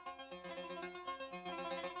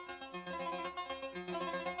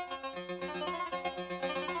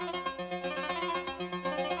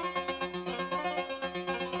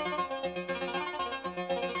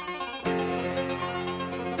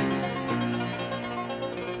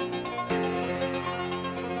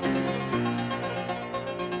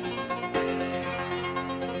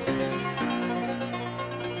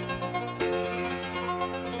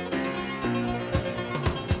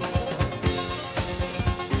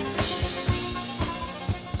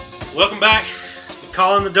Welcome back.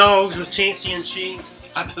 Calling the Dogs with Chancey and Chi.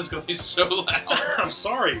 God, that's going to be so loud. I'm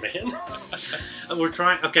sorry, man. We're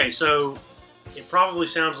trying. Okay, so it probably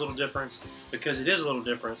sounds a little different because it is a little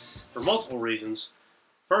different for multiple reasons.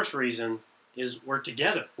 First reason is we're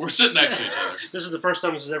together. We're sitting next to each other. This is the first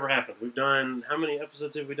time this has ever happened. We've done, how many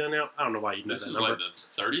episodes have we done now? I don't know why you know This that is number. like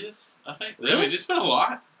the 30th, I think. Really? I mean, it's been a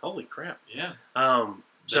lot. Holy crap. Yeah.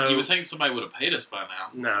 So you would think somebody would have paid us by now.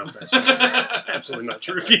 No, that's absolutely not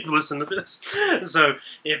true. If you listen to this, so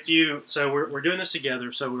we're doing this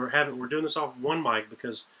together. So we're doing this off of one mic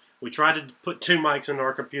because we tried to put two mics into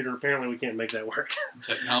our computer. Apparently, we can't make that work.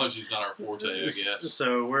 Technology's not our forte, I guess.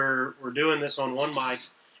 So we're doing this on one mic,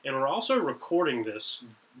 and we're also recording this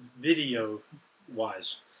video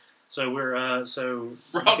wise. So we're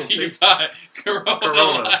Brought to you by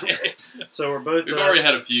Corona. Light. So we're both. We've already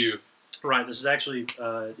had a few. Right. This is actually,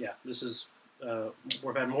 this is,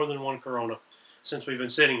 we've had more than one Corona since we've been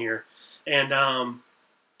sitting here. And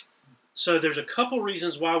so there's a couple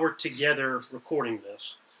reasons why we're together recording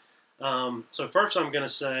this. So first I'm going to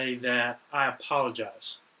say that I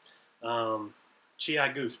apologize. Chi,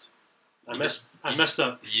 I goofed. I messed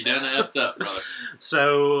up. You done effed up, brother.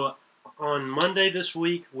 So on Monday this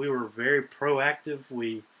week, we were very proactive.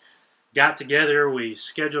 We got together. We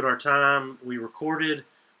scheduled our time. We recorded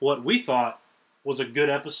what we thought was a good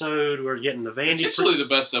episode. We're getting the Vandy. It's actually the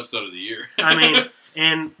best episode of the year. I mean,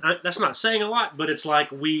 and that's not saying a lot, but it's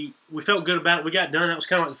like we felt good about it. We got done. That was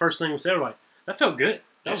kind of like the first thing we said. We're like, that felt good.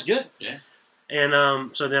 That was good. Yeah.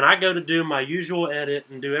 And so then I go to do my usual edit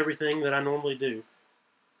and do everything that I normally do.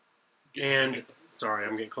 And sorry,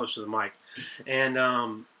 I'm getting close to the mic. And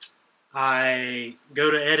I go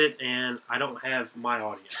to edit and I don't have my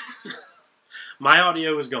audio. My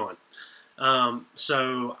audio is gone.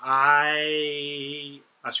 So I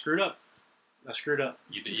screwed up.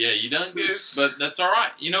 You done good, but that's all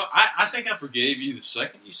right. You know, I think I forgave you the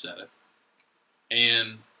second you said it.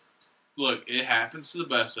 And look, it happens to the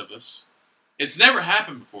best of us. It's never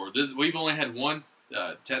happened before. We've only had one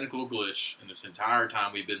technical glitch in this entire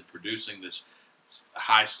time we've been producing this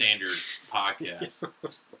high standard podcast.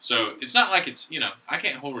 So it's not like it's, I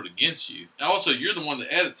can't hold it against you. Also, you're the one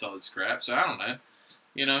that edits all this crap, so I don't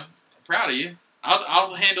know. Proud of you.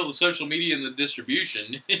 I'll handle the social media and the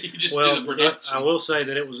distribution. You just do the production. I will say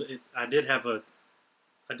that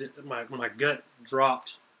my gut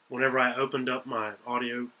dropped whenever I opened up my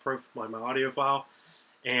audio my audio file,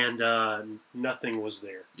 and nothing was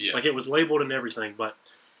there. Yeah. Like it was labeled and everything. But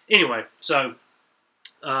anyway, so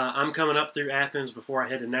I'm coming up through Athens before I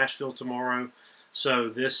head to Nashville tomorrow. So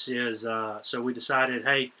this is so we decided,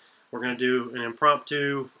 hey, we're going to do an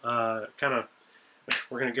impromptu kind of.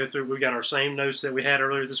 We're going to go through. We got our same notes that we had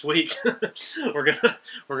earlier this week. we're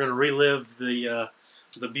gonna relive the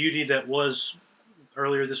beauty that was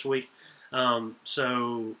earlier this week.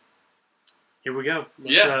 So here we go.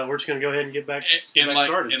 We're just going to go ahead and get back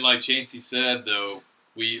started. And like Chancey said, though,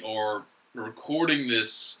 we are recording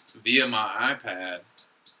this via my iPad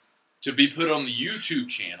to be put on the YouTube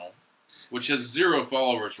channel, which has 0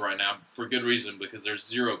 followers right now for good reason because there's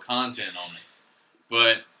 0 content on it.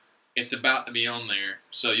 But it's about to be on there,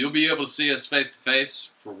 so you'll be able to see us face to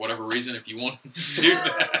face for whatever reason if you want to do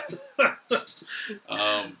that.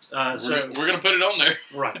 We're gonna put it on there,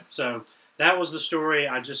 right? So that was the story.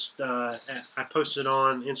 I just I posted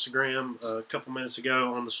on Instagram a couple minutes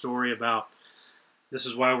ago on the story about this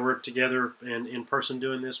is why we're together and in person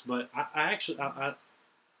doing this. But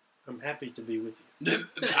I'm happy to be with you.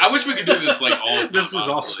 I wish we could do this like all the time. This is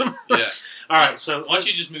honestly. Awesome. Yeah. All right. So why don't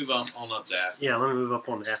you just move on up to Athens? Yeah, let me move up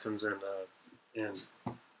on Athens and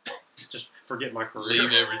just forget my career.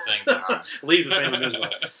 Leave everything behind. Leave the family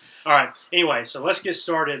business. All right. Anyway, so let's get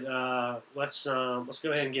started. Let's go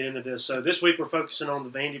ahead and get into this. So this week we're focusing on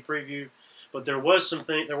the Vandy preview, but there were some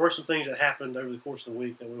things that happened over the course of the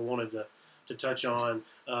week that we wanted to touch on.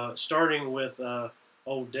 Starting with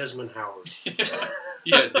old Desmond Howard.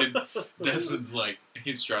 Yeah, dude. Desmond's like,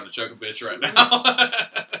 he's trying to choke a bitch right now.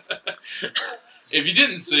 If you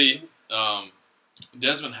didn't see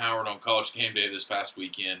Desmond Howard on College Game Day this past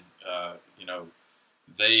weekend,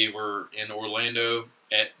 they were in Orlando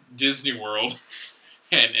at Disney World,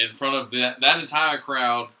 and in front of that entire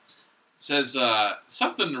crowd says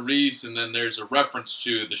something to Reese, and then there's a reference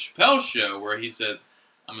to the Chappelle Show where he says,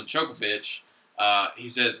 I'm going to choke a bitch. He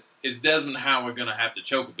says, is Desmond Howard going to have to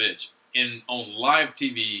choke a bitch? And on live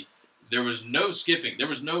TV, there was no skipping. There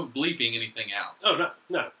was no bleeping anything out. Oh,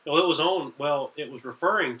 no. Well, it was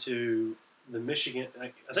referring to the Michigan.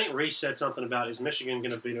 I think Reese said something about, is Michigan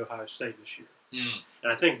going to beat Ohio State this year?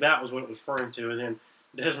 And I think that was what it was referring to. And then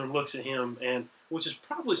Desmond looks at him, and which is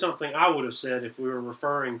probably something I would have said if we were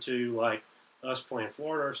referring to like us playing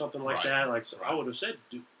Florida or something like Right. that. Like so I Right. would have said,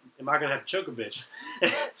 "Am I going to have to choke a bitch?"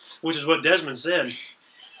 Which is what Desmond said.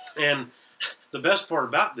 And the best part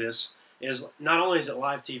about this is not only is it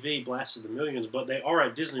live TV blasted to millions, but they are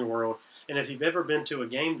at Disney World. And if you've ever been to a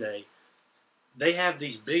game day, they have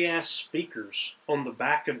these big ass speakers on the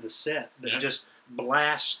back of the set that Yeah. just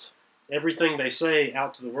blast everything they say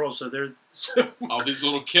out to the world. So they're All these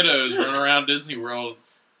little kiddos running around Disney World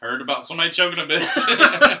heard about somebody choking a bitch.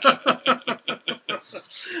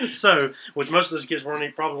 so, which most of those kids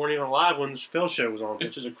probably weren't even alive when the Chappelle Show was on,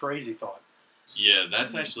 which is a crazy thought. Yeah,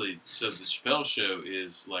 that's actually so. The Chappelle Show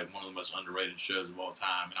is like one of the most underrated shows of all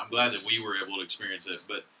time, and I'm glad that we were able to experience it.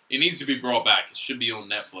 But it needs to be brought back. It should be on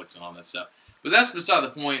Netflix and all that stuff. But that's beside the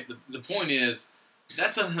point. The point is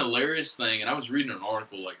that's a hilarious thing. And I was reading an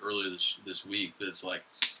article like earlier this week that's like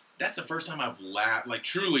that's the first time I've laughed, like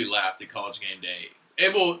truly laughed at College Game Day.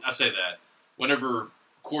 I say that whenever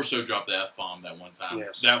Corso dropped the F-bomb that one time.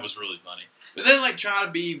 Yes. That was really funny. But they like try to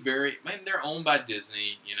be they're owned by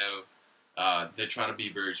Disney, they try to be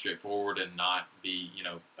very straightforward and not be,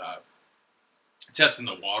 testing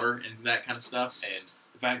the water and that kind of stuff. And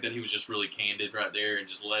the fact that he was just really candid right there and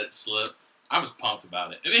just let it slip, I was pumped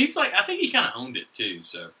about it. And he's like, I think he kind of owned it too.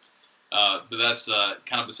 So, but that's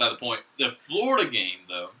kind of beside the point. The Florida game,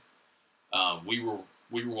 though, we were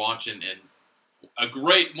watching, and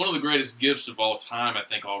one of the greatest gifts of all time, I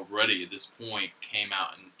think, already at this point came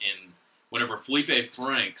out in whenever Felipe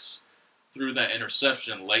Franks threw that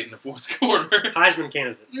interception late in the fourth quarter. Heisman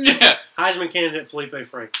candidate. Yeah. Heisman candidate Felipe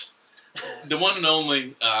Franks. The one and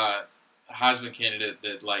only Heisman candidate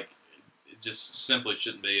that, like, just simply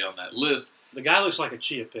shouldn't be on that list. The guy looks like a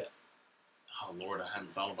chia pet. Oh, Lord, I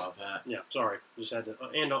hadn't thought about that. Yeah, sorry. Just had to.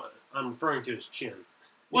 And I'm referring to his chin. He's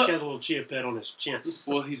Well- got a little chia pet on his chin.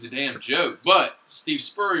 Well, he's a damn joke. But Steve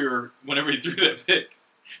Spurrier, whenever he threw that pick,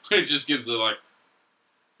 he just gives the, like,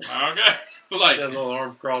 okay. Like, That little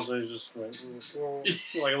arm crossing, just like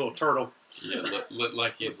a little turtle. yeah, look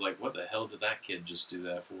like he's like, what the hell did that kid just do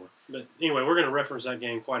that for? But anyway, we're going to reference that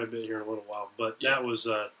game quite a bit here in a little while. But Yeah. that was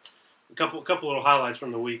a couple little highlights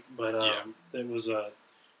from the week. But Yeah. it was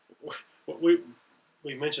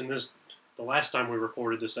we mentioned this the last time we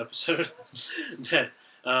recorded this episode that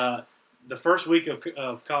the first week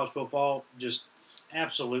of college football just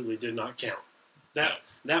absolutely did not count.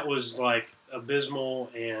 That was like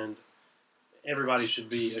abysmal, and everybody should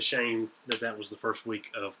be ashamed that was the first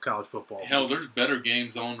week of college football. Hell, there's better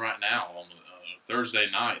games on right now on Thursday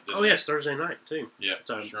night. Oh yes, Thursday night too. Yeah,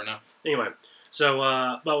 So- sure enough. Anyway, so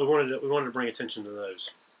but we wanted to bring attention to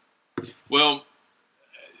those. Well,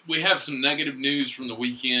 we have some negative news from the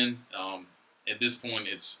weekend. At this point,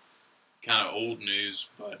 it's kind of old news,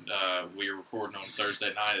 but we are recording on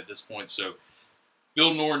Thursday night at this point. So,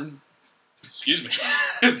 Bill Norton, excuse me,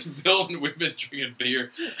 it's Bill. We've been drinking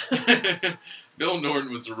beer. Bill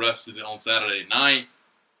Norton was arrested on Saturday night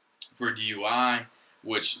for DUI.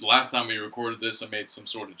 Which last time we recorded this, I made some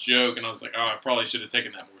sort of joke, and I was like, "Oh, I probably should have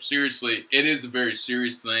taken that more seriously." It is a very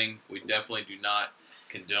serious thing. We definitely do not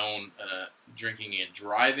condone drinking and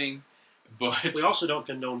driving, but We also don't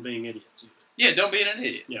condone being idiots either. yeah, don't be an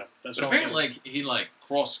idiot. Yeah, that's But also apparently, he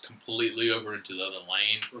crossed completely over into the other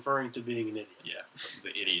lane. referring to being an idiot. Yeah, the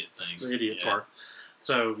idiot thing. The idiot Yeah. part.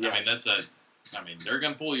 So yeah, I mean, they're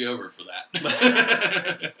gonna pull you over for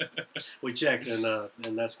that. we checked, and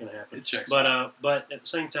that's going to happen. It checks But out. but at the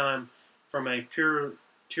same time, from a pure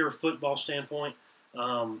football standpoint,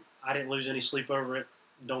 I didn't lose any sleep over it.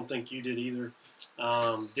 Don't think you did either.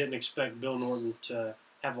 Didn't expect Bill Norton to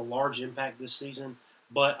have a large impact this season,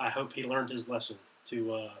 but I hope he learned his lesson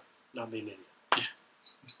to not be an idiot.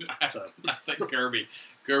 So. I think Kirby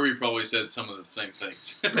probably said some of the same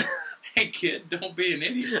things. Hey kid, don't be an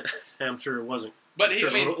idiot. I'm sure it wasn't. But Sure,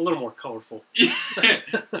 a little more colorful.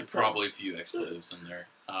 probably a few expletives in there.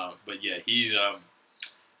 But yeah, he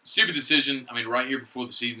stupid decision. I mean, right here before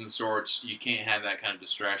the season starts, you can't have that kind of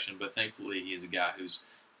distraction. But thankfully, he's a guy who's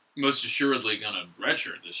most assuredly going to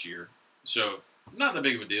redshirt this year, so not that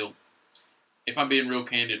big of a deal. If I'm being real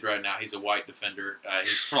candid right now, he's a white defender.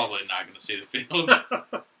 He's probably not going to see the field,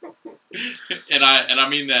 and I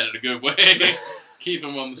mean that in a good way. Keep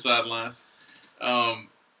him on the sidelines.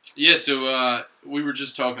 Yeah, so we were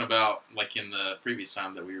just talking about, like in the previous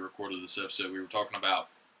time that we recorded this episode, we were talking about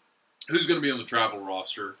who's going to be on the travel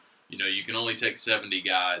roster. You know, you can only take 70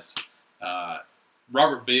 guys.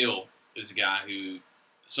 Robert Bale is a guy who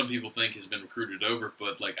some people think has been recruited over,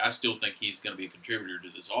 but I still think he's going to be a contributor to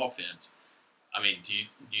this offense. I mean,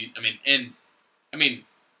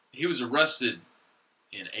 he was arrested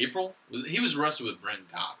in April. He was arrested with Brenton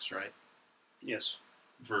Cox, right? Yes.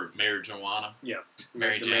 For Mary Joanna. Yeah.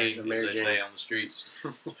 Mary Jane, as Mary they Jane. say on the streets.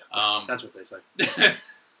 That's what they say.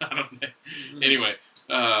 I don't know. Anyway,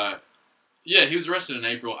 yeah, he was arrested in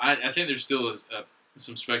April. I think there's still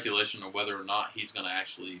some speculation on whether or not he's going to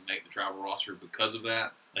actually make the travel roster because of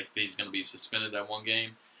that. Like if he's going to be suspended that one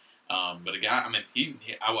game. But a guy, I mean,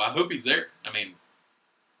 I hope he's there. I mean,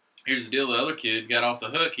 here's the deal: the other kid got off the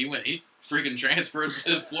hook. He freaking transferred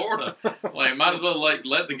to Florida. Like, might as well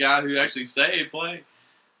let the guy who actually stayed play.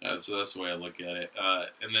 So that's the way I look at it.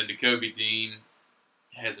 And then Jacoby Dean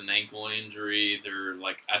has an ankle injury. They're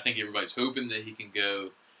like, I think everybody's hoping that he can go.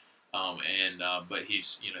 But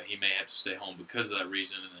he's, he may have to stay home because of that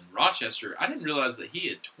reason. And then Rochester, I didn't realize that he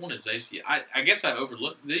had torn his ACL. I guess I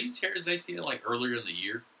overlooked. Did he tear his ACL like earlier in the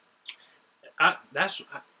year? I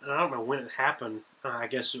don't know when it happened. I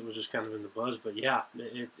guess it was just kind of in the buzz, but yeah,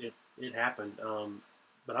 it happened.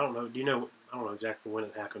 But I don't know. I don't know exactly when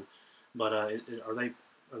it happened. But are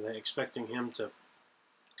they expecting him to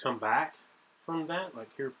come back from that like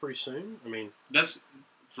here pretty soon? I mean, that's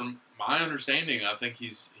from my understanding. I think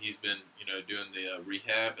he's been doing the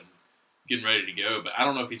rehab and getting ready to go. But I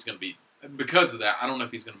don't know if he's going to be because of that. I don't know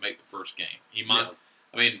if he's going to make the first game. He might. Yeah.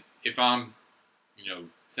 I mean, if I'm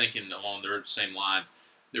thinking along their same lines,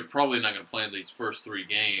 they're probably not going to play in these first 3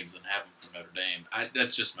 games and have him for Notre Dame.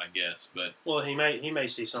 That's just my guess. But he may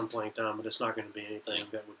see some playing time, but it's not going to be anything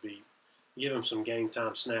that would be give him some game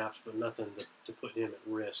time snaps, but nothing to put him at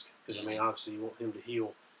risk. Because I mean, obviously you want him to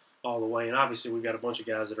heal all the way, and obviously we've got a bunch of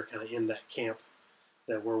guys that are kind of in that camp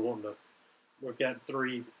that we're wanting to. We've got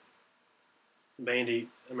 3 Vandy.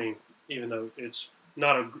 I mean, even though it's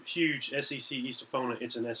not a huge SEC East opponent,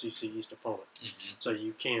 it's an SEC East opponent. Mm-hmm. So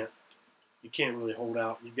you can't really hold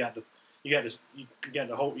out. You got to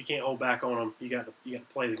hold. You can't hold back on them. You got to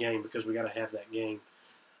play the game because we got to have that game.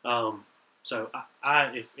 So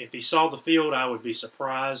if he saw the field, I would be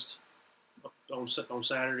surprised on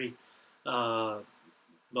Saturday.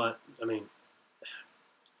 But I mean,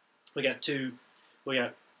 we got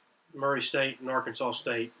Murray State and Arkansas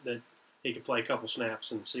State that he could play a couple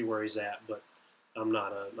snaps and see where he's at. But I'm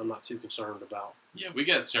not too concerned about. Yeah, we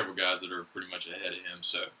got several guys that are pretty much ahead of him,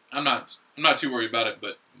 so I'm not too worried about it.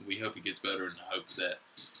 But we hope he gets better and hope that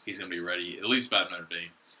he's going to be ready at least by Notre Dame.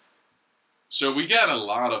 So we got a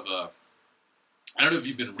lot of. I don't know if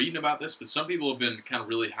you've been reading about this, but some people have been kind of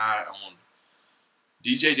really high on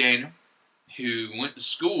DJ Daniel, who went to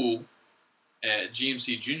school at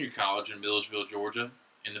GMC Junior College in Milledgeville, Georgia.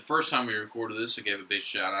 And the first time we recorded this, I gave a big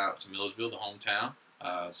shout out to Milledgeville, the hometown.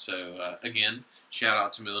 Again, shout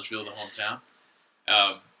out to Milledgeville, the hometown.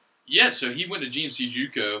 So he went to GMC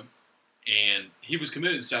JUCO, and he was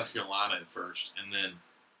committed to South Carolina at first, and then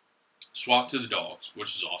swapped to the Dogs,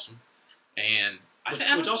 which is awesome. And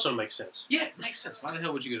which also makes sense. Yeah, it makes sense. Why the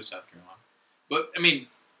hell would you go to South Carolina? But, I mean,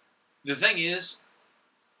 the thing is,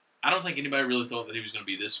 I don't think anybody really thought that he was going to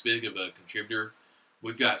be this big of a contributor.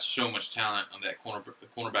 We've got so much talent on that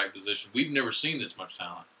cornerback position. We've never seen this much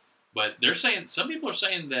talent. But some people are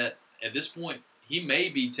saying that at this point, he may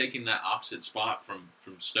be taking that opposite spot from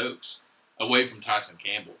Stokes, away from Tyson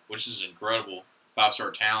Campbell, which is incredible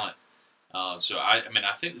 5-star talent. I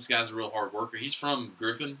think this guy's a real hard worker. He's from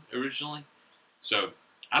Griffin originally. So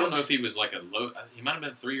I don't know if he was like he might have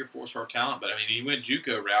been 3 or 4-star talent, but I mean, he went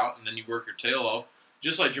JUCO route, and then you work your tail off,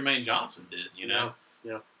 just like Jermaine Johnson did,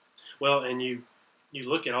 Yeah. Well, and you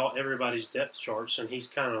look at everybody's depth charts, and he's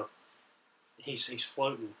kind of he's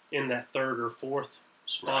floating in that 3rd or 4th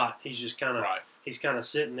spot. Right. He's just kind of he's kind of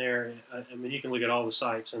sitting there. I mean, you can look at all the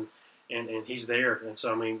sites, and he's there. And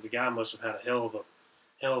so I mean, the guy must have had a hell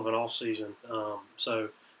of an off season. So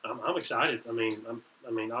I'm excited. I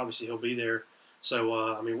mean, obviously he'll be there.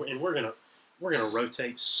 So we're gonna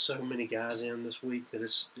rotate so many guys in this week that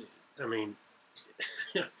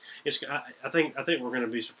I think we're gonna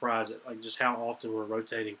be surprised at like just how often we're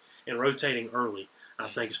rotating early. I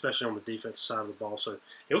think, especially on the defensive side of the ball. So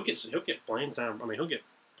he'll get playing time. I mean, he'll get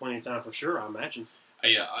plenty of time for sure, I imagine.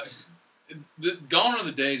 Yeah, gone are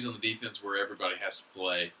the days on the defense where everybody has to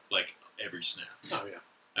play like every snap. Oh yeah.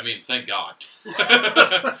 I mean, thank God.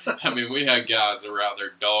 I mean, we had guys that were out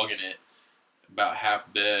there dogging it about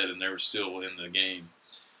half dead, and they were still in the game.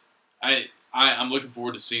 I'm looking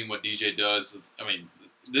forward to seeing what DJ does. I mean,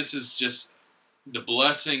 this is just the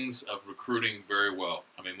blessings of recruiting very well.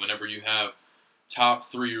 I mean, whenever you have top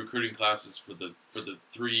 3 recruiting classes for the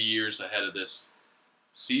 3 years ahead of this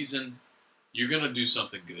season, you're going to do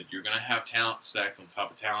something good. You're going to have talent stacked on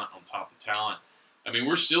top of talent on top of talent. I mean,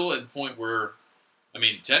 we're still at the point where, I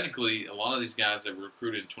mean, technically, a lot of these guys that were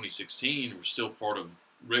recruited in 2016 were still part of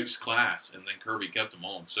Rick's class, and then Kirby kept them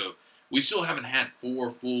on. So we still haven't had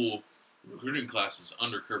 4 full recruiting class is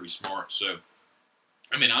under Kirby Smart. So,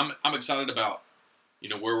 I mean, I'm excited about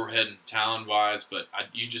where we're heading talent wise, but I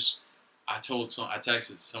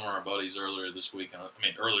texted some of our buddies earlier this week.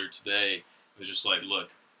 Earlier today. It was just like, look,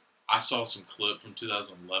 I saw some clip from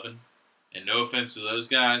 2011, and no offense to those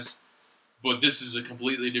guys, but this is a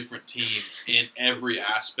completely different team in every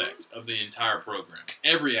aspect of the entire program.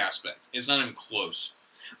 Every aspect. It's not even close.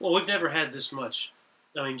 Well, we've never had this much.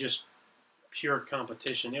 Just pure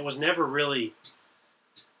competition. It was never really.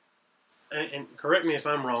 And correct me if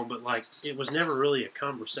I'm wrong, but it was never really a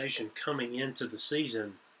conversation coming into the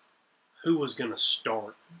season who was going to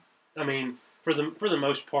start. For the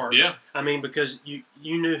most part, yeah. Because you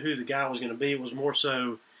knew who the guy was going to be. It was more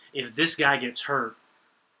so if this guy gets hurt,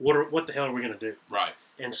 what the hell are we going to do? Right.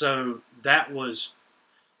 And so that was,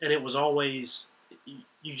 and it was always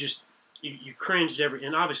you cringed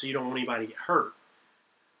and obviously you don't want anybody to get hurt,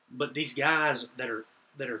 but these guys that are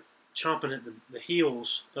chomping at the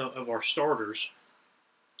heels of our starters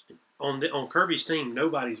on Kirby's team,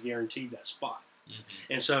 nobody's guaranteed that spot.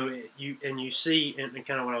 Mm-hmm. And so you see, and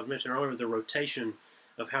kind of what I was mentioning earlier, the rotation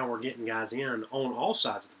of how we're getting guys in on all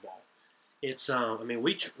sides of the ball. It's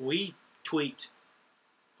we tweaked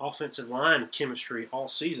offensive line chemistry all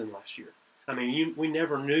season last year. We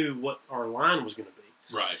never knew what our line was going to be.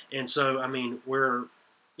 Right. And so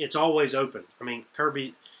it's always open.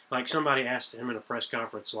 Kirby, somebody asked him in a press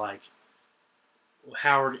conference,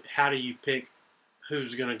 Howard, how do you pick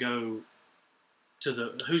who's going to go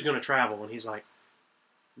who's going to travel? And he's like,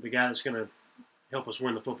 the guy that's going to help us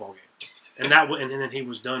win the football game. And then he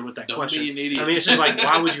was done with that Don't question. Be an idiot. It's just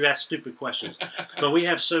why would you ask stupid questions? But we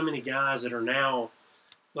have so many guys that are now,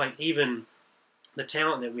 even the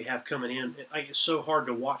talent that we have coming in, it's so hard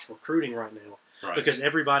to watch recruiting right now. Right. Because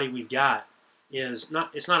everybody we've got it's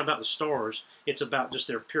not about the stars, it's about just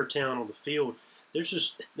their pure talent on the field.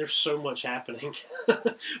 There's so much happening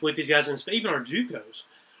with these guys, and even our JUCOs.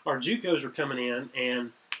 Our JUCOs are coming in,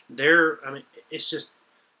 and it's just,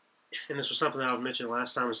 and this was something that I was mentioning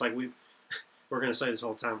last time. It's we're going to say this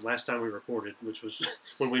whole time. Last time we recorded, which was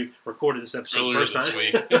when we recorded this episode earlier the first this time.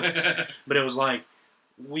 week. But it was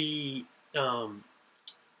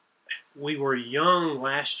we were young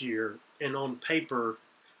last year, and on paper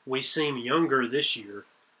we seem younger this year.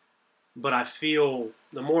 But I feel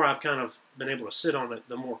the more I've kind of been able to sit on it,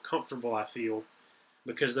 the more comfortable I feel,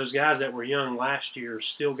 because those guys that were young last year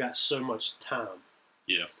still got so much time.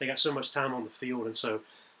 Yeah. They got so much time on the field, and so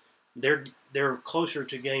they're closer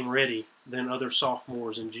to game ready than other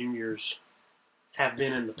sophomores and juniors have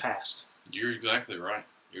been in the past. You're exactly right.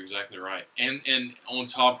 And on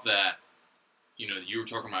top of that, you were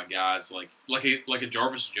talking about guys like a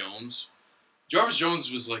Jarvis Jones. Jarvis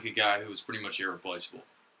Jones was like a guy who was pretty much irreplaceable.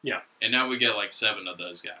 Yeah. And now we get 7 of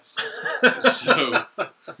those guys. So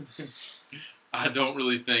I don't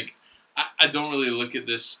really look at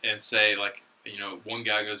this and say one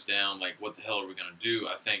guy goes down, what the hell are we going to do?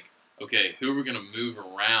 I think, okay, who are we going to move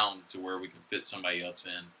around to where we can fit somebody else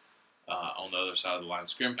in on the other side of the line of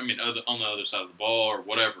scrimmage? On the other side of the ball or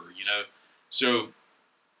whatever, So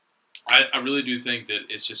I really do think that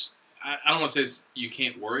it's just, I don't want to say you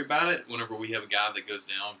can't worry about it whenever we have a guy that goes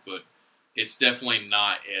down, but it's definitely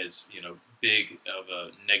not as, big of a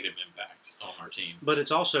negative impact on our team. But it's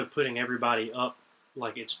also putting everybody up,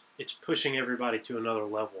 it's pushing everybody to another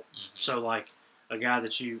level. Mm-hmm. So a guy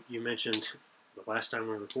that you mentioned the last time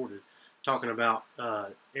we recorded, talking about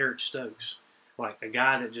Eric Stokes, a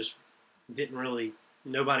guy that just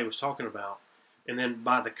nobody was talking about, and then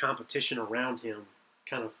by the competition around him,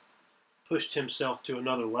 kind of pushed himself to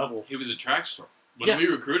another level. He was a track star. When we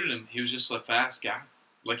recruited him, he was just a fast guy.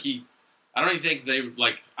 I don't even think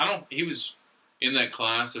he was in that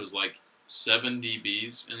class. It was 7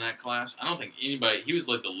 DBs in that class. I don't think he was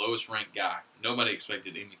the lowest ranked guy. Nobody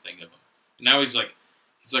expected anything of him. Now he's our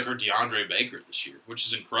DeAndre Baker this year, which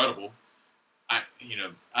is incredible. I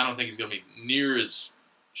don't think he's going to be near as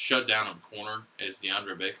shut down of a corner as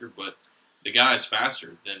DeAndre Baker, but the guy is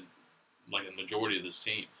faster than a majority of this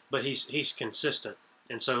team. But he's consistent,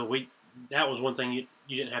 and so that was one thing you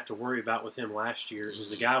didn't have to worry about with him last year. Is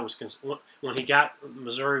the guy was when he got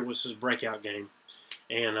Missouri was his breakout game,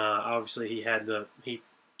 and obviously he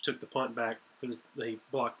took the punt back he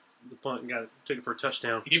blocked the punt and took it for a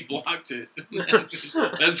touchdown. He blocked it.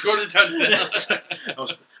 That scored a touchdown. I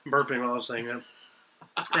was burping while I was saying that,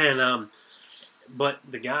 and but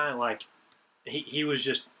the guy he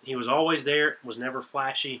was always there, was never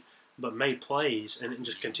flashy, but made plays and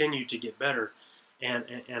just continued to get better. And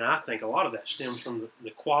I think a lot of that stems from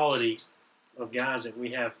the quality of guys that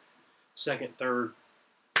we have second, third,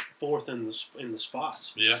 fourth in the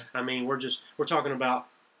spots. Yeah. We're talking about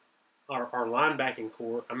our linebacking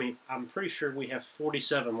core. I mean, I'm pretty sure we have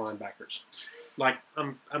 47 linebackers. Like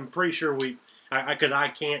I'm pretty sure because I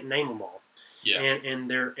can't name them all. Yeah. And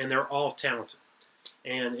they're all talented,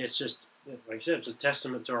 and it's just like I said, it's a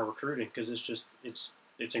testament to our recruiting because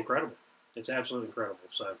it's incredible. It's absolutely incredible.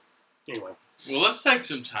 So anyway, well, let's take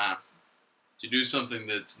some time to do something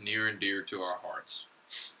that's near and dear to our hearts.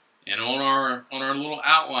 And on our little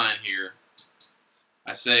outline here,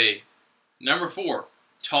 I say number 4,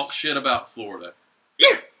 talk shit about Florida.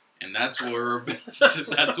 Yeah. And that's what we're best.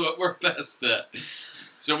 That's what we're best at.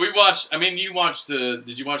 So we watched. I mean, you watched.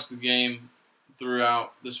 Did you watch the game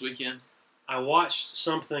throughout this weekend? I watched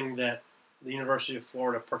something that the University of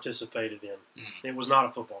Florida participated in. It was not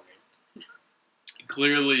a football game.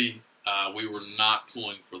 Clearly, we were not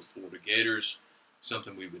pulling for the Florida Gators.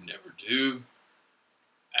 Something we would never do.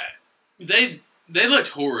 They looked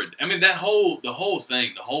horrid. I mean, the whole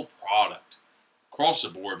thing, the whole product, across the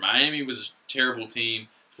board. Miami was a terrible team.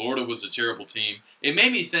 Florida was a terrible team. It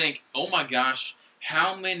made me think, oh my gosh,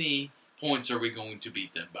 how many points are we going to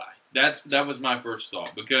beat them by? That was my first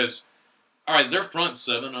thought. Because, all right, their front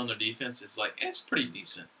 7 on their defense is like, it's pretty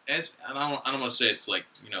decent. And I don't want to say it's like,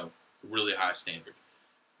 really high standard.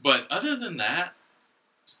 But other than that,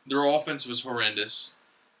 their offense was horrendous.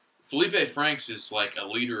 Felipe Franks is like a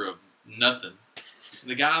leader of nothing.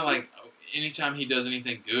 The guy, like, anytime he does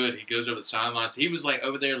anything good, he goes over the sidelines. He was like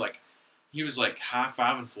over there, like, he was like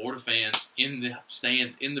high-fiving Florida fans in the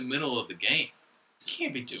stands in the middle of the game. You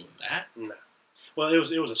can't be doing that. No. Well, it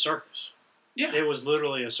was a circus. Yeah. It was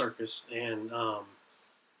literally a circus, and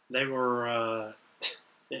they were.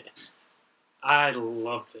 I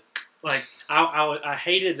loved it. Like I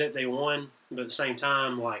hated that they won, but at the same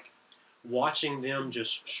time, like watching them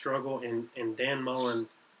just struggle and Dan Mullen,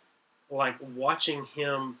 like watching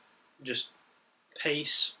him just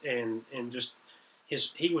pace and just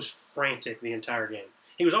he was frantic the entire game.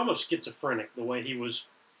 He was almost schizophrenic the way he was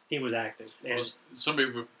acting. And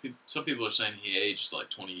well, some people are saying he aged like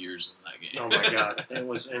 20 years in that game. Oh my God, it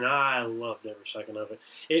was, and I loved every second of it.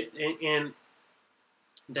 And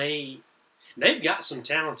they've got some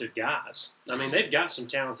talented guys. I mean, they've got some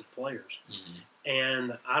talented players. Mm-hmm.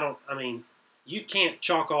 And you can't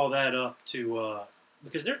chalk all that up to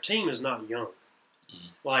because their team is not young. Mm-hmm.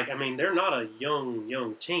 Like, I mean, they're not a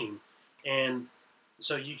young team, and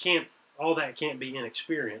so all that can't be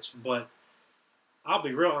inexperience. But I'll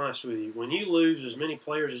be real honest with you. When you lose as many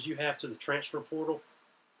players as you have to the transfer portal,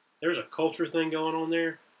 there's a culture thing going on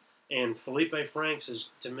there. And Felipe Franks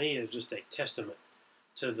to me is just a testament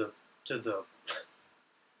to the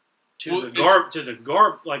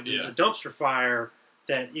dumpster fire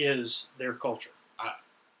that is their culture.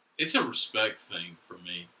 It's a respect thing for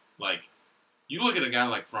me. Like, you look at a guy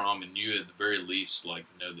like Fromm, and you at the very least like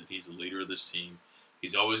know that he's a leader of this team.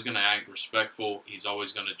 He's always going to act respectful. He's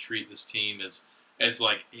always going to treat this team as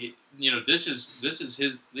like, this is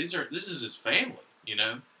his family,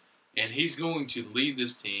 and he's going to lead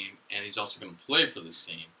this team, and he's also going to play for this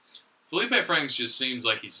team. Felipe Franks just seems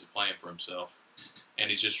like he's playing for himself, and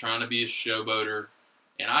he's just trying to be a showboater.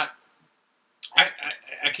 And I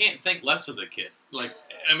can't think less of the kid. Like,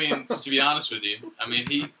 I mean, to be honest with you, I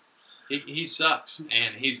mean he sucks,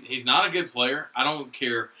 and he's not a good player. I don't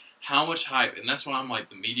care how much hype, and that's why I'm like,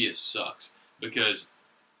 the media sucks, because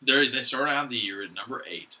they started out the year at number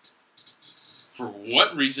 8. For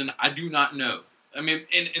what reason, I do not know. I mean,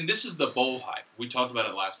 and this is the bowl hype. We talked about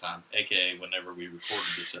it last time, a.k.a. whenever we recorded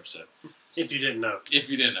this episode. If you didn't know.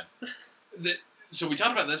 So we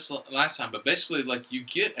talked about this last time, but basically, like, you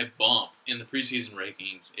get a bump in the preseason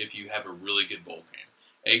rankings if you have a really good bowl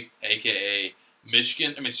game, a.k.a.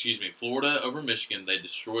 Florida over Michigan. They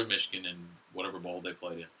destroyed Michigan in whatever bowl they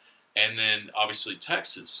played in. And then, obviously,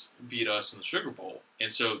 Texas beat us in the Sugar Bowl. And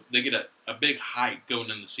so they get a big hike going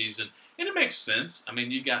in the season. And it makes sense. I mean,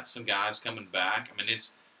 you got some guys coming back. I mean,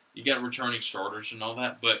 you got returning starters and all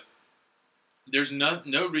that. But there's no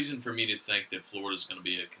reason for me to think that Florida's going to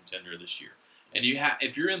be a contender this year. And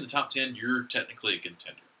if you're in the top 10, you're technically a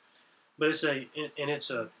contender. But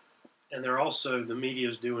and they're also, the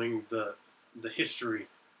media's doing the history.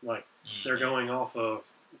 Like, they're going off of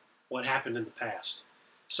what happened in the past.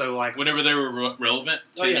 So, like, whenever they were relevant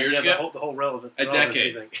 10 years ago, the whole relevant. A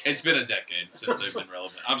decade. It's been a decade since they've been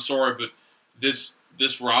relevant. I'm sorry, but this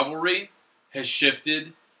rivalry has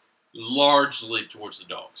shifted largely towards the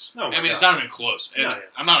Dogs. Oh, it's not even close. And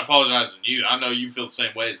I'm not apologizing to you. I know you feel the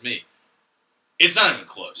same way as me. It's not even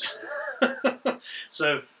close.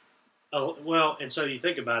 So, and so you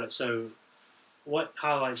think about it. So, what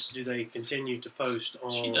highlights do they continue to post on?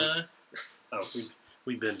 She done. Oh,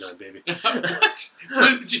 we've been done, baby. What?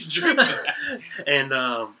 When did you drink that? And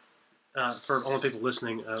for all the people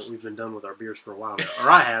listening, we've been done with our beers for a while now, or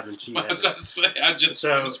I have, and she I was hasn't. about to say, I just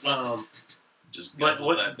finished mine. Just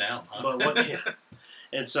guzzle that down, huh? But what? Yeah.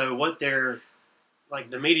 And so what they're like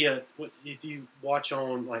the media. If you watch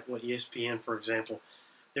on like what ESPN, for example,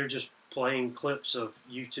 they're just playing clips of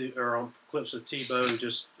YouTube or clips of Tebow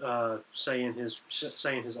just saying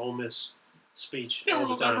his Ole Miss speech There all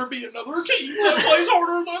will the time. never be another team that plays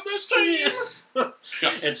harder than this team.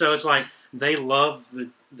 And so it's like they love the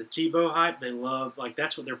Tebow hype. They love like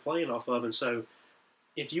that's what they're playing off of. And so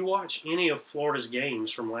if you watch any of Florida's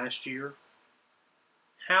games from last year,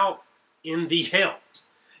 how in the hell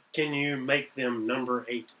can you make them number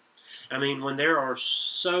 8? I mean, when there are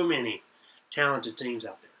so many talented teams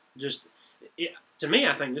out there, to me,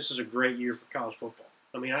 I think this is a great year for college football.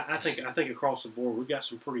 I mean, I think across the board we've got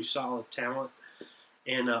some pretty solid talent,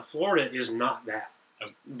 and Florida is not that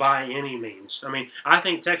by any means. I mean, I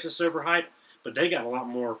think Texas is overhyped, but they got a lot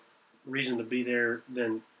more reason to be there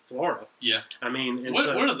than Florida. Yeah. I mean, and what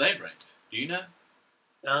are they ranked? Do you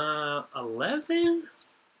know? 11.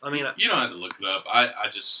 I mean, you don't have to look it up. I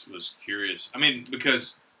just was curious. I mean,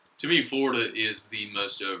 because to me, Florida is the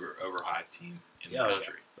most overhyped team in the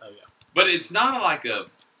country. Yeah. Oh yeah. But it's not like a,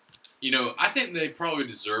 I think they probably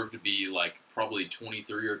deserve to be like probably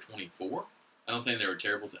 23 or 24. I don't think they were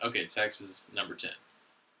terrible. Okay, Texas number 10.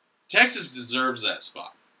 Texas deserves that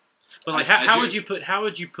spot. But like, how would you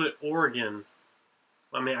put Oregon?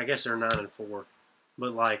 I mean, I guess they're 9-4,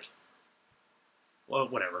 but like, well,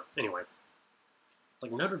 whatever. Anyway,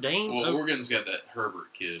 like Notre Dame. Well, Oregon's got that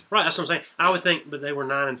Herbert kid. Right, that's what I'm saying. I would think, but they were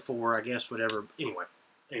 9-4, I guess. Whatever.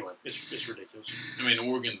 Anyway, it's ridiculous. I mean,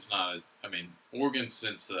 Oregon's not. Oregon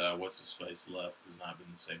since what's his face left has not been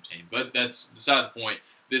the same team. But that's beside the point.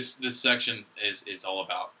 This section is all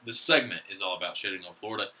about. This segment is all about shitting on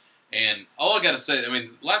Florida. And all I got to say,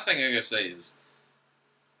 last thing I got to say is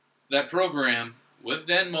that program with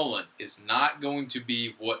Dan Mullen is not going to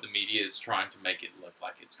be what the media is trying to make it look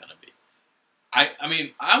like it's going to be.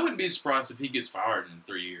 I wouldn't be surprised if he gets fired in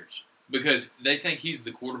 3 years because they think he's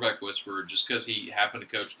the quarterback whisperer just because he happened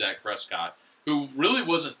to coach Dak Prescott, who really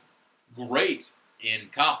wasn't great in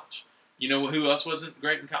college. You know who else wasn't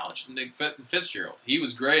great in college? Nick Fitzgerald. He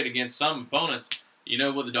was great against some opponents. You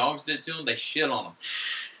know what the Dogs did to him? They shit on him.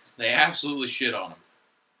 They absolutely shit on him.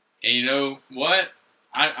 And you know what?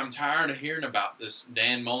 I'm tired of hearing about this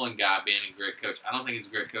Dan Mullen guy being a great coach. I don't think he's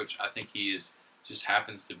a great coach. I think he just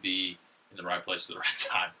happens to be in the right place at the right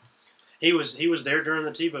time. He was there during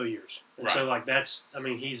the Tebow years, and right. So like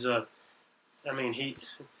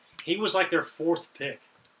he was like their 4th pick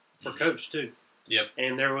for coach too. Yep.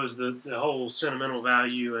 And there was the whole sentimental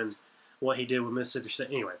value and what he did with Mississippi State.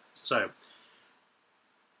 Anyway, so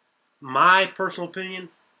my personal opinion,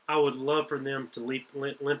 I would love for them to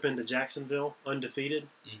limp into Jacksonville undefeated,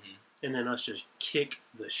 and then us just kick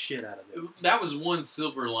the shit out of them. That was one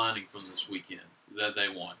silver lining from this weekend that they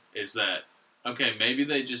won. Is that, okay, maybe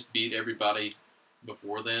they just beat everybody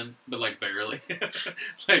before then, but like barely.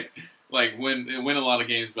 like win a lot of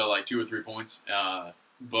games by like 2 or 3 points.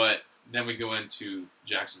 But then we go into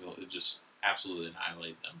Jacksonville, it just absolutely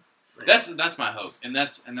annihilate them. That's my hope, and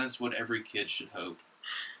that's what every kid should hope.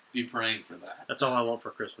 Be praying for that. That's all I want for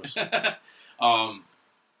Christmas.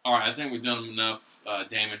 All right, I think we've done enough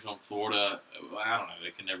damage on Florida. I don't know.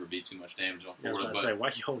 There can never be too much damage on Florida. I was about to say, why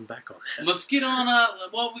are you holding back on that? Let's get on.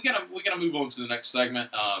 Well, we gotta move on to the next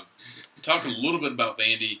segment. Talk a little bit about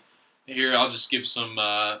Vandy. Here, I'll just give some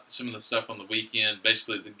of the stuff on the weekend.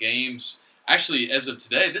 Basically, the games. Actually, as of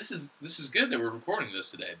today, this is good that we're recording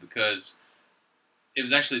this today because it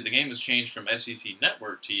was actually the game was changed from SEC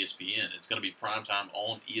Network to ESPN. It's going to be primetime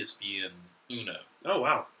on ESPN Uno. Oh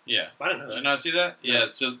wow! Yeah, I didn't know that. Did you not see that? No. Yeah.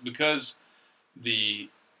 So because the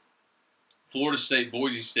Florida State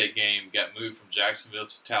Boise State game got moved from Jacksonville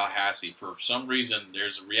to Tallahassee for some reason,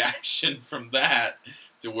 there's a reaction from that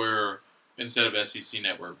to where instead of SEC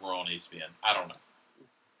Network, we're on ESPN. I don't know.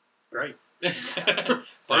 Great.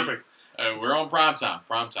 Perfect. We're on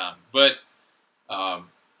primetime, but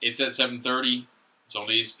it's at 7:30. It's on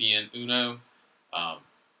ESPN Uno.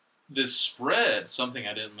 The spread, something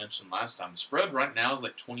I didn't mention last time. The spread right now is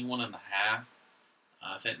like 21.5. I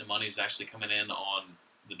think the money's actually coming in on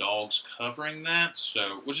the Dogs covering that,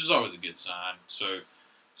 so which is always a good sign. So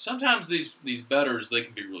sometimes these bettors, they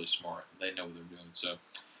can be really smart. They know what they're doing. So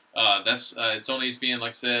that's it's on ESPN. Like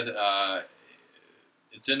I said,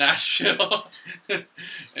 it's in Nashville,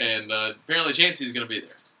 and apparently Chancey's going to be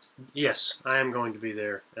there. Yes, I am going to be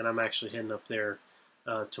there, and I'm actually heading up there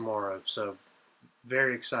tomorrow. So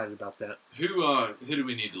very excited about that. Who do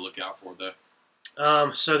we need to look out for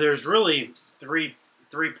though? So there's really three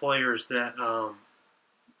players that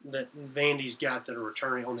that Vandy's got that are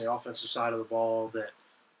returning on the offensive side of the ball that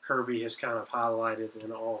Kirby has kind of highlighted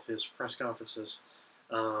in all of his press conferences.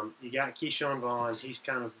 You got Keyshawn Vaughn. He's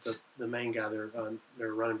kind of the main guy there,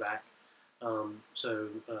 their running back. So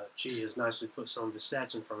Chi has nicely put some of his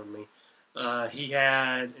stats in front of me.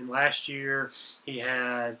 Last year, he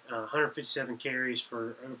had 157 carries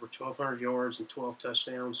for over 1,200 yards and 12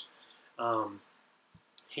 touchdowns.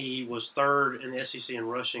 He was third in the SEC in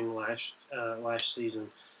rushing last season,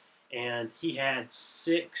 and he had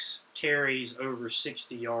 6 carries over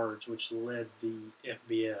 60 yards, which led the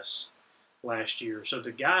FBS last year. So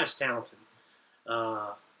the guy's talented.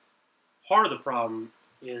 Part of the problem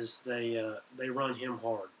is they run him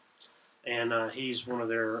hard, and he's one of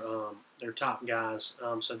their top guys.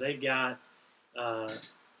 So they've got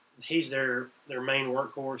he's their main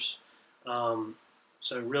workhorse.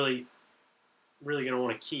 So really going to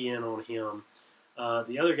want to key in on him.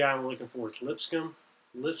 The other guy I'm looking for is Lipscomb.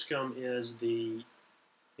 Lipscomb he's the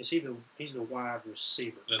wide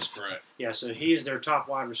receiver. That's correct. Yeah, so he is their top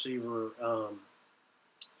wide receiver.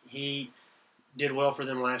 He did well for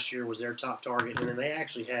them last year, was their top target, and then they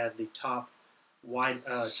actually had the top wide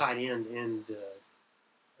tight end in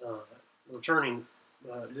the returning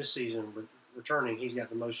this season. Returning, he's got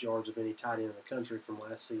the most yards of any tight end in the country from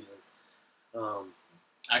last season.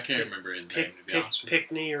 I can't remember his name, to be honest with you.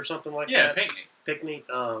 Pickney or something like Yeah, that. Pickney.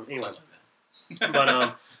 Anyway. Something like that.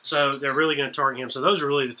 But so they're really going to target him. So those are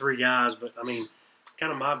really the 3 guys. But I mean,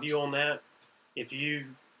 kind of my view on that. If you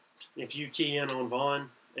key in on Vaughn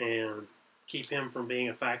and keep him from being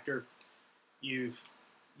a factor, you've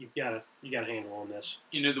got a handle on this.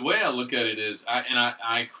 You know, the way I look at it is,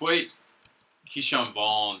 I equate Keyshawn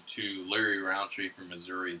Vaughn to Larry Roundtree from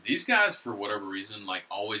Missouri. These guys, for whatever reason, like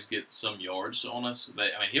always get some yards on us.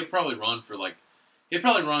 He'll probably run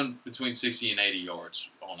between 60 and 80 yards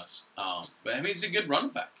on us. But I mean, he's a good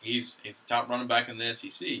running back. He's the top running back in the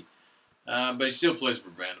SEC. But he still plays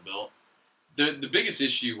for Vanderbilt. The biggest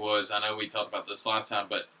issue was, I know we talked about this last time,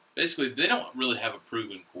 but basically they don't really have a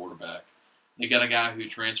proven quarterback. They got a guy who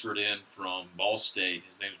transferred in from Ball State.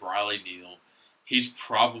 His name's Riley Neal. He's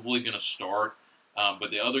probably going to start.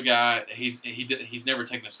 But the other guy, he's never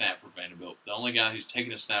taken a snap for Vanderbilt. The only guy who's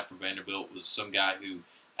taken a snap for Vanderbilt was some guy who,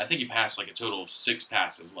 I think he passed like a total of 6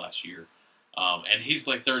 passes last year. And he's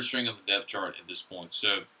like third string on the depth chart at this point.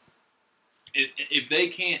 So if they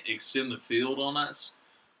can't extend the field on us,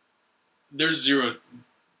 there's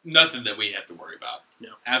nothing that we have to worry about. No.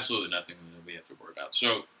 Absolutely nothing that we have to worry about.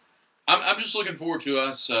 So I'm just looking forward to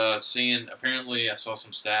us seeing, apparently I saw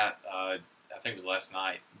some stat, I think it was last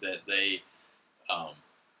night, that they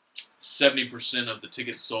 70% of the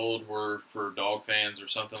tickets sold were for dog fans or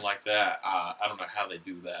something like that. I don't know how they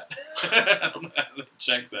do that. I don't know how they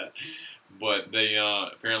check that. But they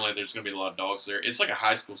apparently there's going to be a lot of dogs there. It's like a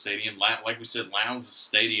high school stadium. Like we said, Lowndes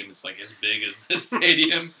Stadium is like as big as this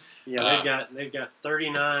stadium. Yeah, they've got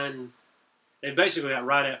 39. They basically got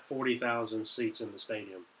right at 40,000 seats in the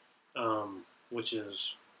stadium, which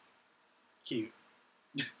is cute,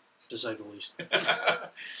 to say the least.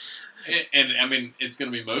 and I mean, it's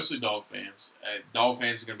going to be mostly dog fans. Dog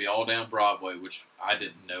fans are going to be all down Broadway, which I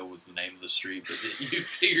didn't know was the name of the street, but you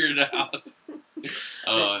figured it out.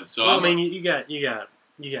 I mean, you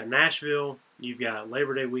got Nashville, you've got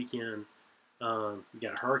Labor Day weekend, you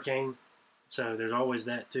got a hurricane, so there's always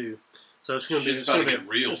that too. So it's going to be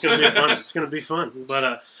real. It's going to be fun. It's going to be fun.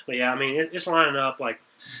 But yeah, I mean, it's lining up like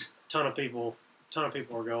a ton of people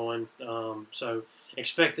are going. So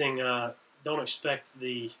don't expect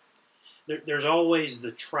there's always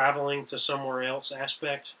the traveling to somewhere else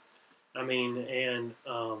aspect. I mean,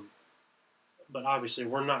 but obviously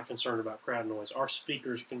we're not concerned about crowd noise. Our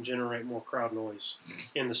speakers can generate more crowd noise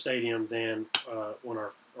in the stadium than when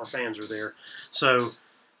our fans are there. So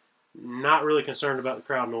not really concerned about the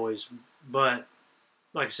crowd noise. But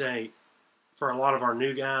like I say, for a lot of our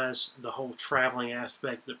new guys, the whole traveling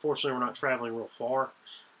aspect, fortunately we're not traveling real far.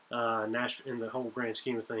 Nashville, in the whole grand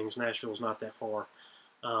scheme of things, Nashville's not that far.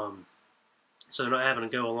 So not having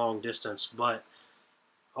to go a long distance. But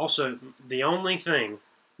also, the only thing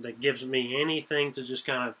that gives me anything to just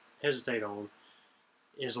kind of hesitate on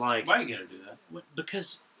is like... Why are you going to do that?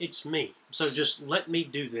 Because it's me. So just let me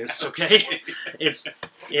do this, okay? It's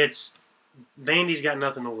Vandy's got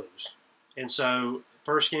nothing to lose. And so,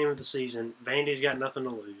 first game of the season, Vandy's got nothing to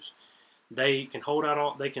lose. They can hold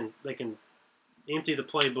out they can empty the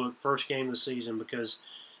playbook first game of the season because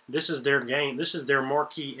this is their game. This is their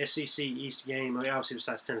marquee SEC East game. I mean, obviously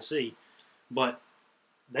besides Tennessee, but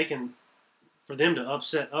for them to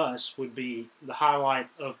upset us would be the highlight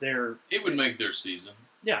of their. It would make their season.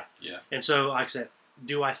 Yeah. Yeah. And so, like I said,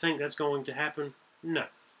 do I think that's going to happen? No.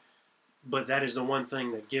 but that is the one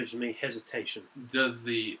thing that gives me hesitation. Does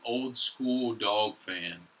the old school dog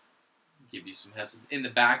fan give you some hesitation in the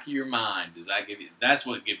back of your mind? Does that give you? That's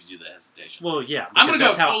what gives you the hesitation. Well, yeah. I'm gonna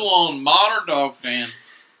go full on modern dog fan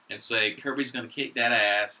and say Kirby's gonna kick that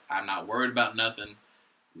ass. I'm not worried about nothing.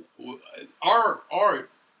 Our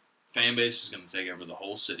fan base is gonna take over the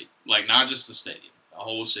whole city, like not just the stadium, the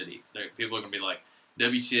whole city. People are gonna be like,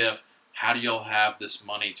 WTF? How do y'all have this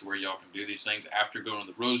money to where y'all can do these things after going to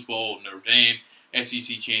the Rose Bowl, Notre Dame,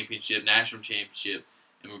 SEC championship, national championship?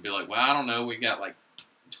 And we'll be like, well, I don't know. We got like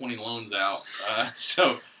 20 loans out.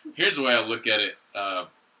 So here's the way I look at it. I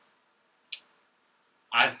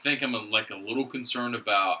think I'm a little concerned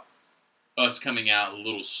about us coming out a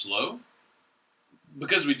little slow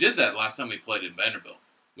because we did that last time we played in Vanderbilt.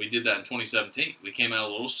 We did that in 2017. We came out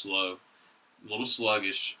a little slow, a little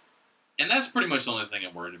sluggish. And that's pretty much the only thing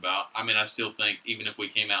I'm worried about. I mean, I still think even if we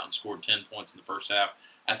came out and scored 10 points in the first half,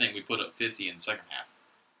 I think we put up 50 in the second half.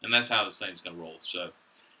 And that's how this thing's going to roll. So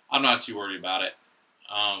I'm not too worried about it.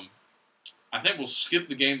 I think we'll skip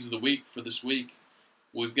the games of the week for this week.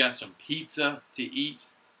 We've got some pizza to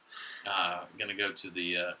eat. Going to go to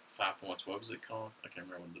the 5 Points. What was it called? I can't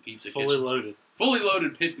remember. The pizza Fully kitchen. Loaded. Fully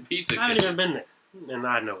loaded pizza I haven't kitchen. even been there. And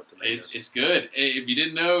I know what the name is. It's good. If you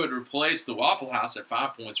didn't know, it replaced the Waffle House at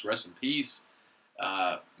 5 Points. Rest in peace.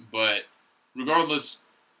 But regardless,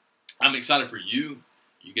 I'm excited for you.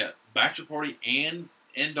 You got bachelor party and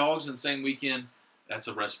dogs in the same weekend. That's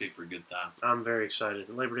a recipe for a good time. I'm very excited.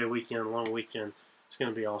 Labor Day weekend, long weekend. It's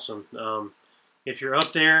going to be awesome. If you're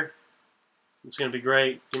up there, it's going to be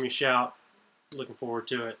great. Give me a shout. Looking forward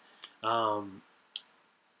to it.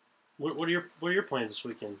 What are your plans this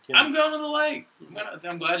weekend? I'm going to the lake.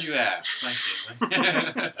 I'm glad you asked.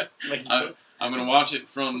 Thank you. I'm going to watch it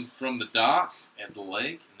from the dock at the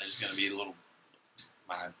lake, and there's going to be a little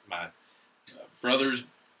my brother's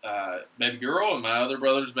baby girl and my other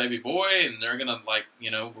brother's baby boy, and they're gonna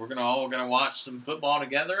we're all gonna watch some football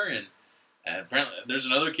together, and apparently there's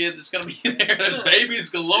another kid that's gonna be there. There's babies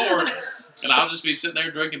galore, and I'll just be sitting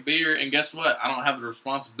there drinking beer. And guess what? I don't have the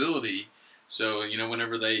responsibility. So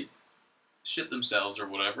whenever they shit themselves or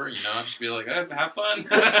whatever, I'll just be like, oh, have fun.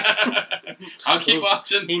 I'll keep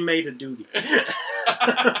watching. He made a duty.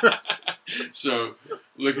 So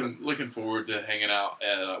looking forward to hanging out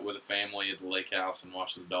with a family at the lake house and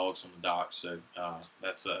watching the dogs on the docks. So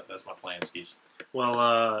that's my plan, Skis.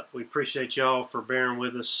 Well, we appreciate y'all for bearing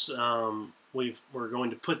with us. We're going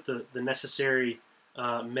to put the necessary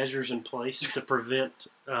measures in place to prevent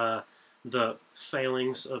the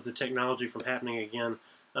failings of the technology from happening again.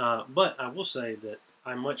 But I will say that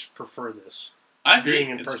I much prefer this. I agree. Being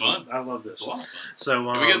in it's person. fun. I love this. It's a lot of fun. So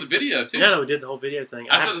And we got the video too. Yeah, we did the whole video thing.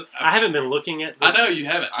 I haven't been looking at. I know you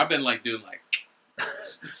haven't. I've been doing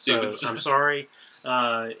stupid So stuff. I'm sorry.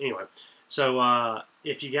 Anyway, so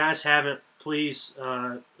if you guys haven't, please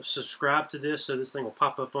subscribe to this so this thing will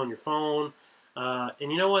pop up on your phone.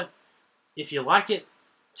 And you know what? If you like it,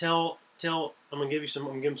 tell. I'm gonna give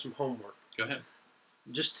them some homework. Go ahead.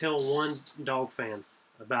 Just tell one dog fan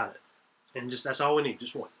about it, and that's all we need.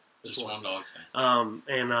 Just one. Just one dog fan.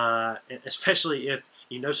 And especially if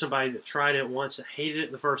you know somebody that tried it once, that hated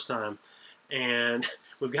it the first time, and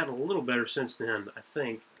we've gotten a little better since then. I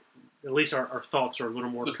think at least our thoughts are a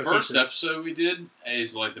little more. The cohesive. first episode we did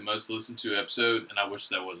is the most listened to episode, and I wish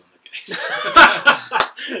that wasn't the case.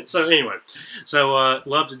 So anyway,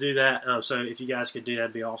 love to do that. So if you guys could do that,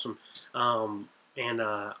 it'd be awesome. And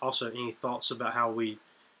also any thoughts about how we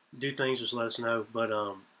do things, just let us know. But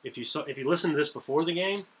if you listen to this before the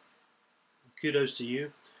game, kudos to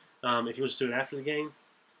you. If you listen to it after the game,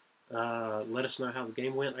 let us know how the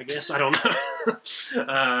game went. I guess I don't know.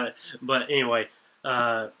 But anyway,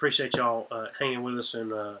 appreciate y'all hanging with us,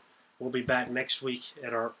 and we'll be back next week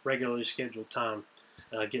at our regularly scheduled time,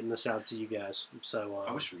 getting this out to you guys. So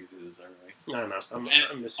I wish we could do this every week. I don't know.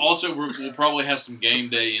 I'm missing. Also, we'll probably have some game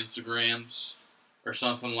day Instagrams or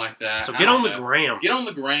something like that. So get on the gram. Get on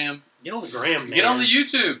the gram. Get on the gram, man. Get on the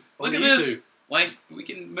YouTube. Look at this. YouTube. We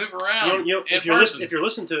can move around. If you're listening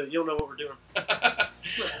to it, you'll know what we're doing.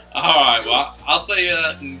 All right. Well, I'll say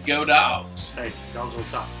go dogs. Hey, dogs on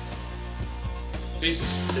top.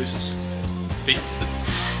 Pieces. Deuces. Pieces.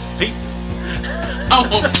 Pizzas. I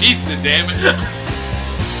want pizza, damn it.